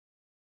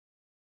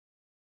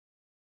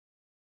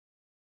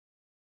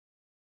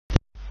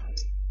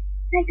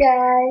Hi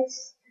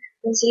guys,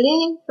 I'm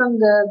Celine from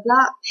the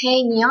blog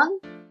Hey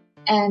Neon,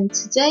 and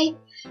today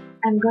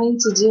I'm going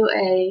to do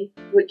a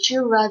Would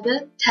You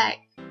Rather tag.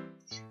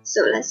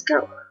 So let's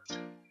go.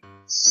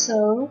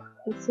 So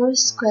the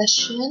first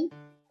question: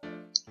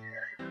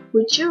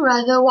 would you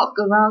rather walk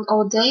around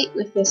all day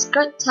with your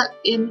skirt tucked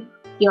in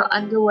your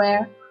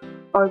underwear,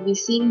 or be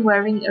seen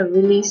wearing a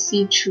really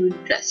see-through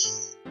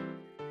dress?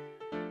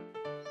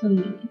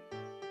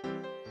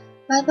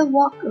 Rather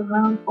walk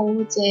around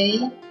all day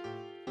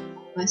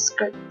with my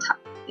skirt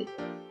tucked in.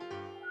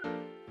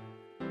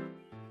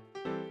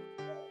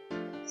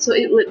 So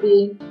it would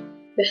be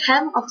the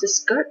hem of the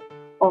skirt,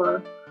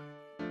 or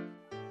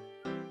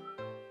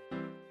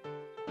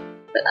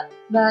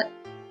but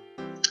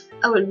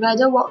I would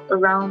rather walk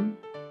around.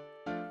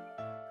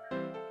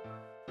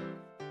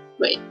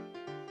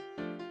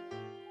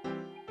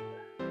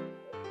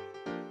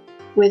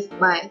 With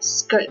my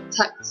skirt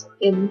tucked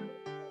in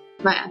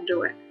my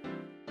underwear,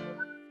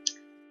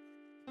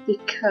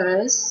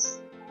 because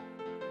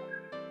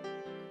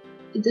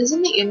it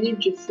doesn't make any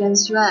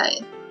difference,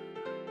 right?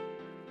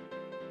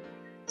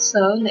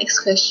 So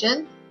next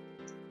question: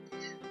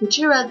 would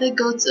you rather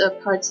go to a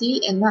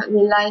party and not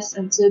realize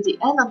until the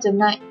end of the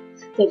night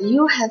that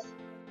you have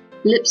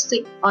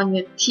lipstick on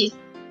your teeth,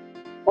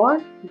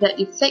 or that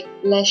your fake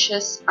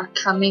lashes are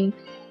coming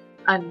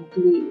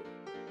unglued?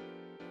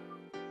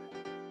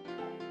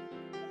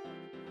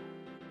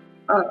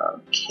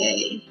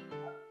 Okay,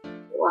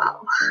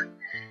 wow.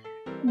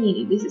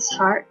 This is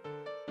hard.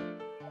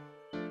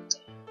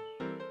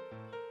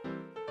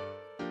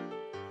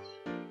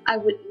 I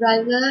would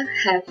rather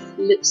have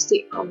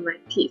lipstick on my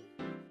teeth,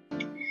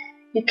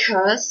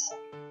 because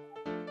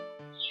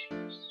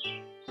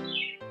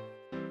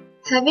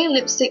having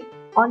lipstick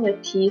on your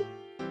teeth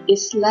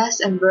is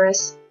less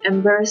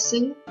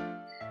embarrassing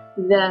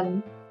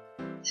than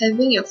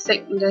having your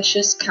fake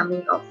lashes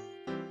coming off.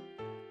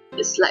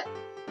 It's like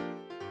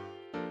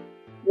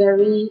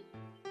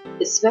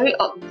it's very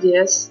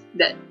obvious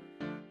that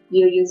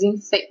you're using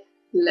fake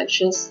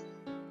lashes,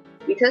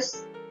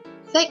 because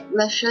fake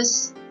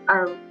lashes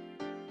are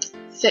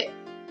fake.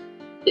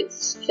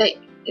 It's fake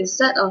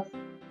instead of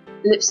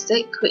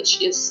lipstick,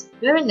 which is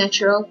very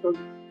natural for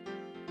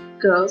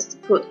girls to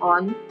put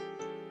on.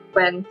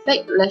 When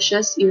fake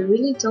lashes, you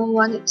really don't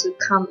want it to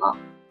come off.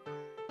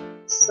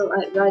 So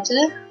I'd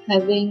rather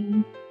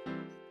having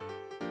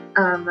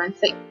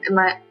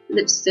my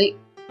lipstick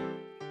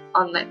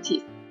on my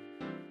teeth.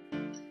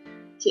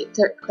 Okay,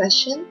 third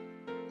question: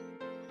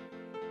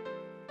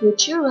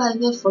 would you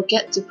rather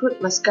forget to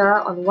put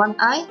mascara on one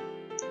eye,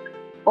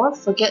 or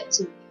forget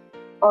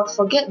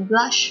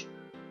blush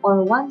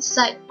on one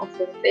side of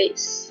your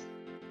face?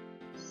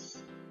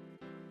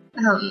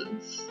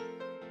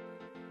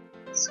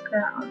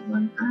 Mascara on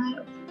one eye,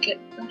 or forget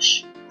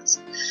blush?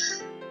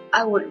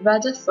 I would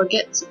rather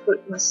forget to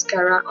put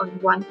mascara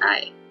on one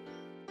eye,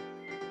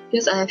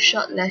 because I have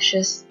short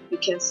lashes. You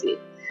can see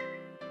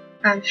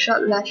I have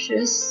short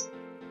lashes,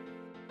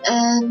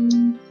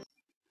 and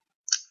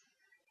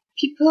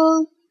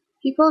people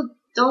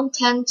don't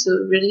tend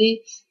to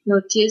really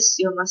notice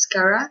your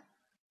mascara,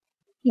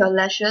 your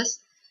lashes,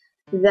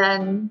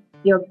 than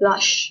your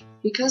blush,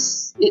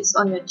 because it's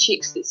on your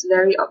cheeks. It's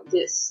very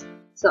obvious.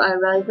 So I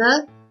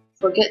rather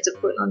forget to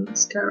put on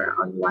mascara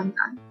on one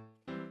eye.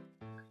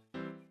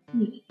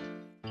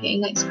 Okay,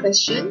 next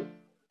question,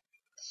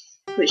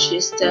 which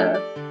is the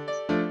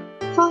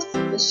fourth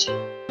question: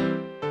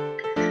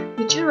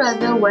 would you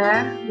rather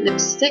wear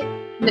lipstick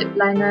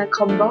lipliner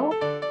combo,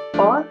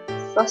 or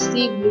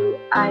frosty blue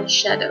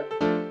eyeshadow?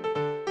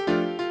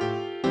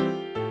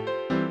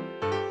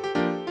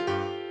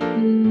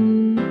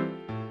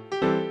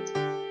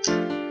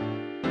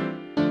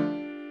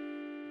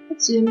 What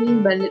do you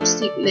mean by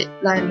lipstick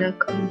lipliner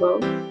combo?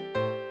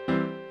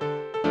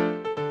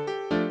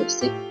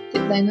 Lipstick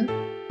lipliner?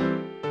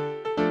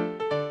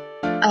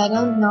 I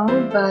don't know,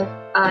 but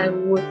I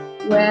would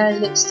wear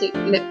lipstick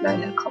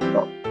lipliner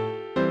combo,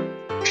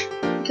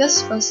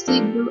 because frosty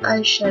blue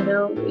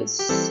eyeshadow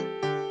is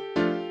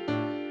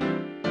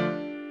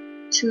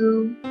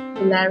too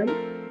blurry,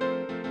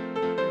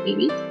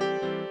 maybe.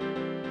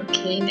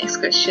 Okay, next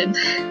question.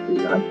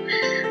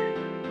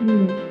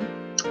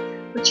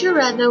 Would you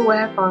rather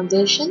wear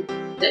foundation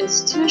that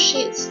is 2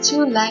 shades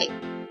too light,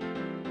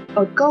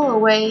 or go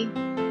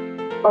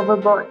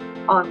overboard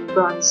on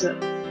bronzer?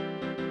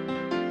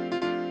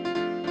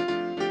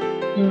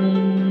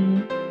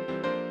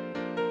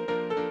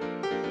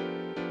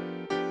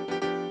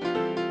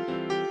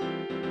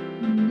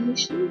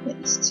 Foundation that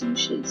is 2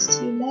 shades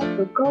too light,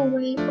 or go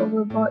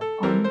overboard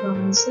on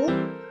bronzer?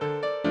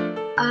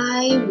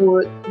 I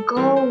would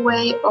go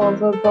way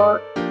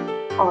overboard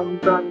on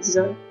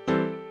bronzer,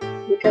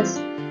 because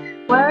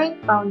wearing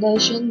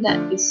foundation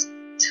that is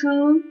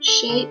 2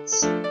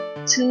 shades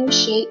too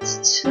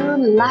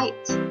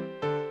light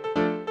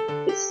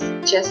is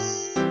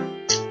just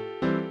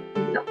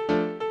no.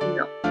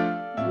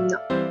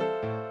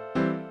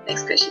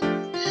 Next question: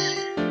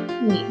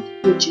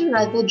 would you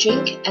rather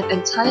drink an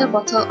entire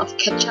bottle of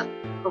ketchup,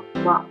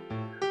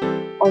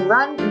 or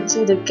run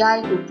into the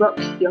guy who broke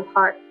your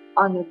heart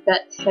on a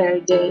bad hair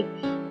day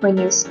when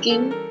your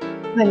skin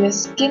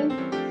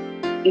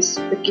is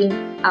freaking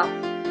out.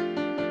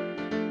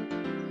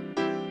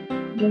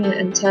 Drink an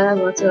entire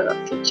bottle of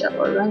ketchup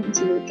or run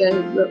into the guy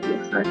who broke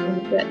your heart on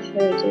a bad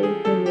hair day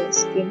when your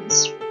skin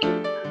is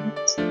freaking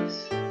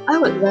out. I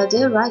would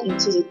rather run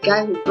into the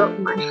guy who broke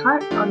my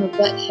heart on a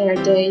bad hair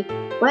day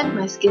when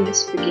my skin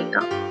is freaking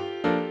out.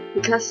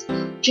 Because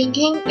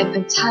drinking an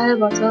entire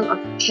bottle of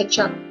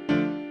ketchup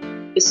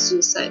is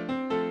suicide.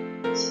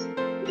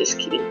 Just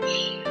kidding.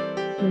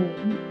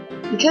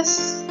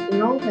 Because, when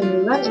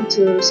you run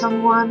into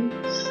someone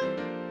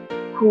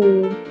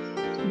who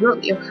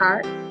broke your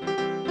heart,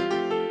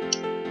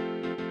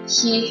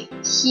 he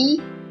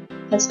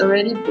has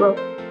already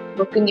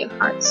broken your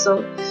heart, so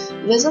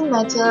it doesn't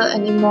matter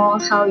anymore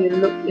how you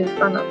look in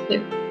front of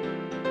him.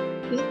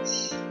 Okay?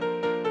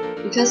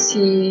 Because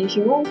he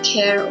won't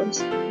care, or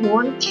he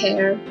won't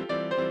care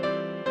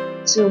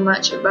too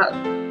much about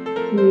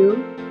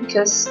you,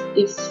 because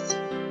if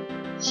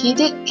he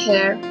did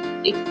care,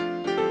 if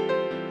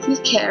he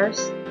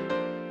cares,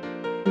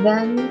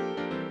 then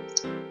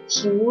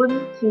he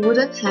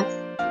wouldn't have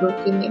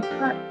broken your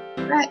heart,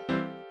 right?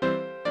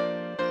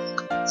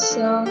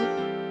 So,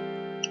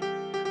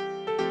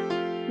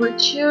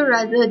 would you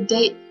rather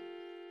date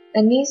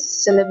any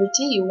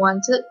celebrity you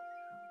wanted,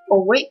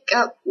 or wake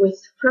up with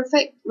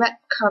perfect red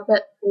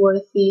carpet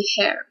worthy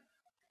hair?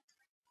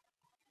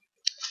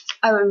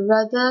 I would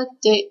rather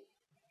date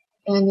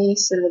any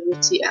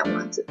celebrity I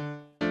wanted,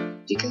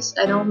 because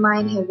I don't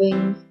mind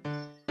having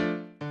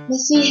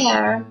messy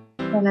hair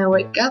when I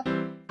wake up,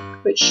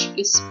 which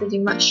is pretty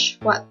much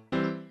what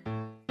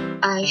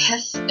I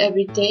have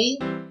every day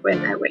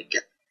when I wake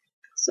up.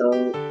 So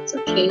it's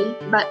okay.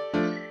 But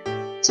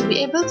to be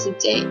able to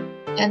date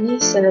any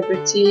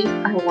celebrity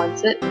I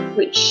wanted,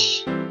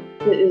 which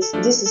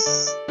this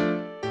is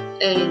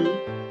a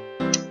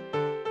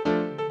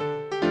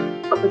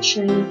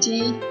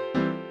opportunity,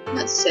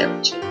 not say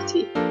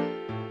opportunity.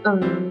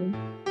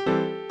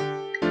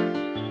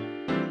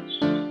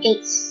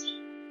 It's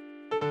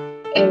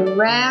a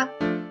rare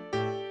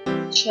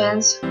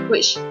chance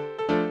which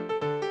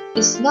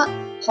is not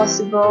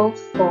possible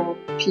for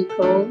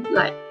people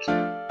like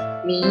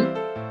me.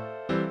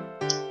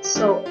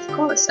 So of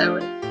course I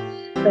would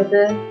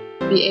rather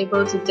be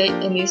able to date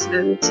any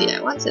celebrity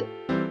I wanted.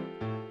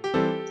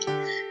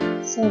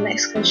 So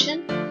next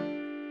question.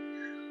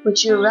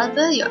 Would you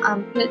rather your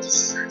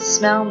armpits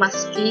smell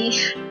musky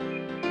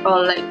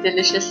or like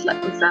delicious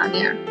like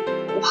lasagna?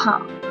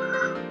 Wow,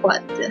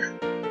 what the?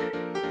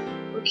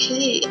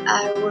 Okay,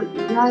 I would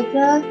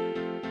rather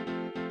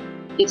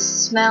it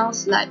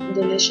smells like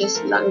delicious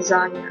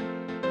lasagna.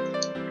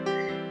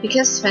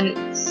 Because when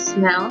it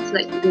smells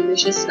like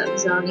delicious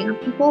lasagna,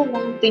 people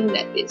won't think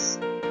that it's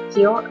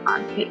your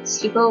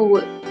armpits. People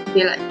would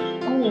be like,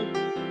 oh,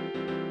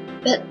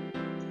 but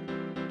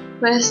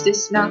where's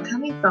this smell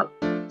coming from?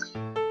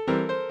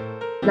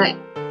 Like,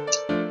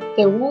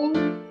 they won't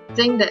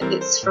think that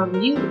it's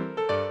from you.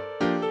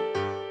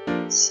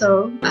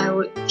 So I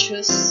would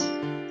choose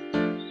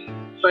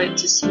for it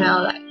to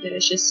smell like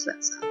delicious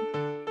lasagna.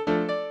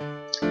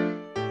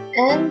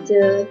 And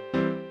the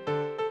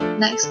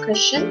next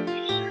question.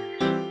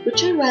 Would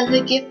you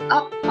rather give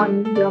up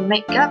on your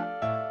makeup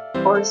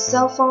or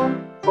cell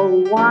phone for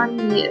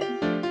 1 year?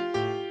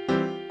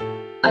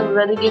 I would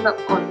rather give up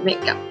on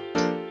makeup.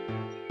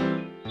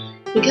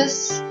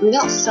 Because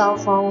without cell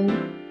phone,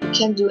 you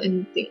can't do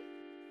anything.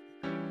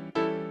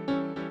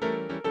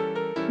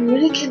 You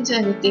really can't do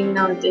anything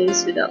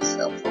nowadays without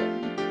cell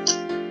phone.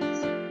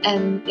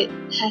 And it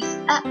has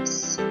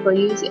apps for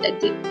you to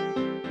edit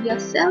your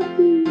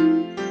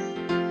selfies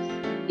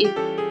if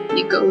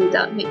you go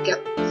without makeup.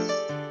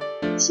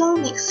 So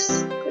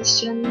next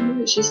question,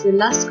 which is the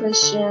last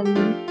question.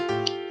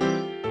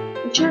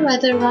 Would you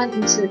rather run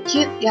into a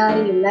cute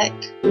guy you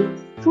like with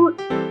food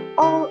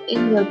all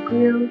in your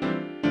grill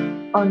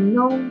or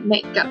no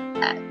makeup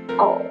at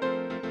all?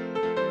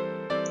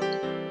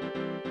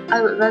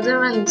 I would rather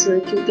run into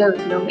a cute guy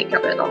with no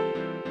makeup at all.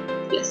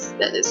 Yes,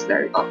 that is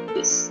very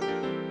obvious.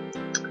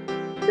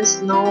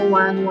 Because no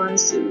one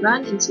wants to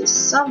run into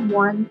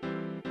someone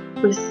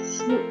with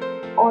food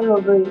all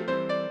over your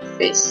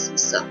face and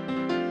stuff.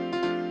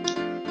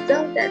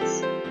 So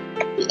that's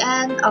the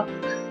end of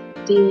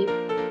the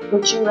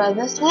Would You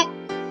Rather tag,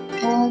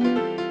 and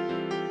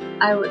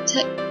I would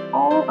tag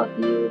all of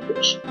you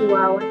who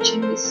are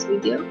watching this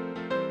video,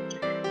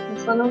 and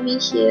follow me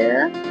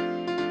here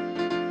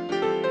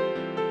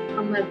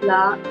on my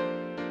blog,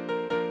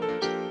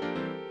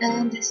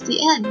 and that's the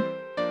end.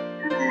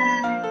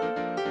 Bye.